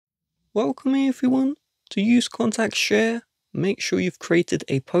Welcome everyone. To use Contact Share, make sure you've created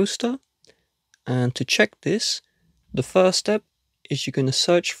a poster. And to check this, the first step is you're going to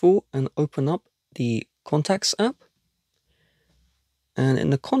search for and open up the Contacts app. And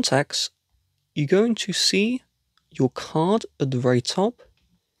in the Contacts, you're going to see your card at the very top.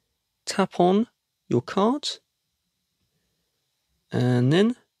 Tap on your card. And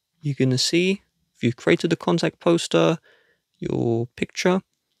then you're going to see if you've created a contact poster, your picture.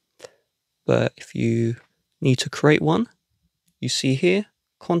 But if you need to create one, you see here,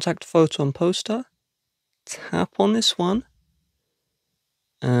 contact photo and poster. Tap on this one.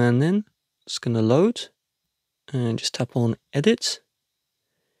 And then it's going to load. And just tap on edit.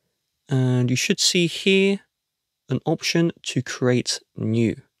 And you should see here an option to create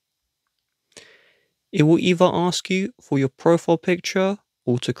new. It will either ask you for your profile picture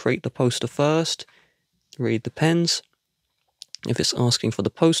or to create the poster first. It really depends. If it's asking for the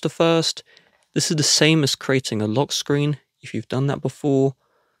poster first, this is the same as creating a lock screen if you've done that before.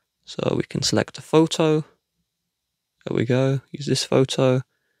 So we can select a photo. There we go. Use this photo.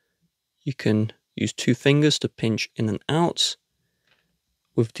 You can use 2 fingers to pinch in and out.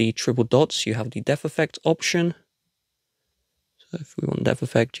 With the triple dots, you have the depth effect option. So if we want depth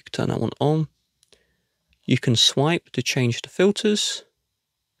effect, you can turn that one on. You can swipe to change the filters.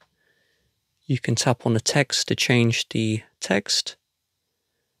 You can tap on the text to change the text.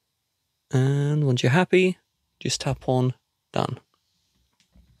 And once you're happy, just tap on done.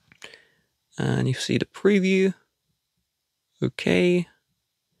 And you see the preview. Okay.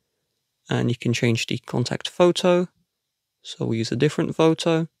 And you can change the contact photo. So we use a different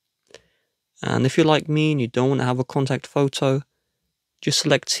photo. And if you're like me and you don't want to have a contact photo, just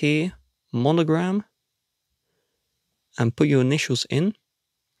select here, monogram, and put your initials in.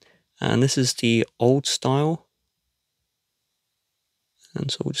 And this is the old style.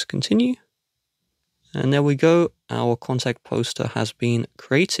 And so we'll just continue. And there we go. Our contact poster has been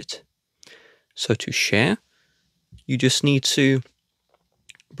created. So to share, you just need to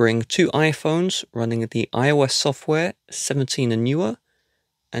bring 2 iPhones running the iOS software 17 and newer,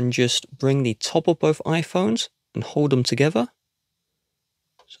 and just bring the top of both iPhones and hold them together.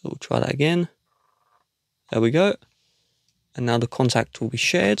 So we'll try that again. There we go. And now the contact will be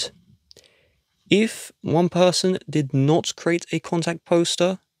shared. If one person did not create a contact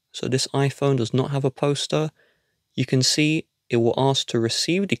poster, so this iPhone does not have a poster, you can see it will ask to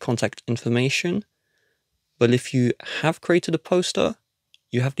receive the contact information. But if you have created a poster,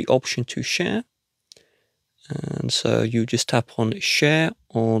 you have the option to share. And so you just tap on share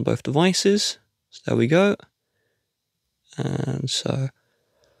on both devices. So there we go. And so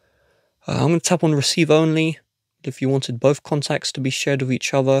I'm going to tap on receive only. If you wanted both contacts to be shared with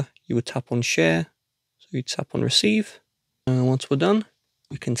each other, you would tap on share. So you tap on receive. And once we're done,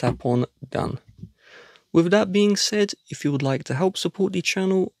 we can tap on done. With that being said, if you would like to help support the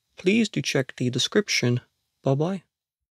channel, please do check the description. Bye bye.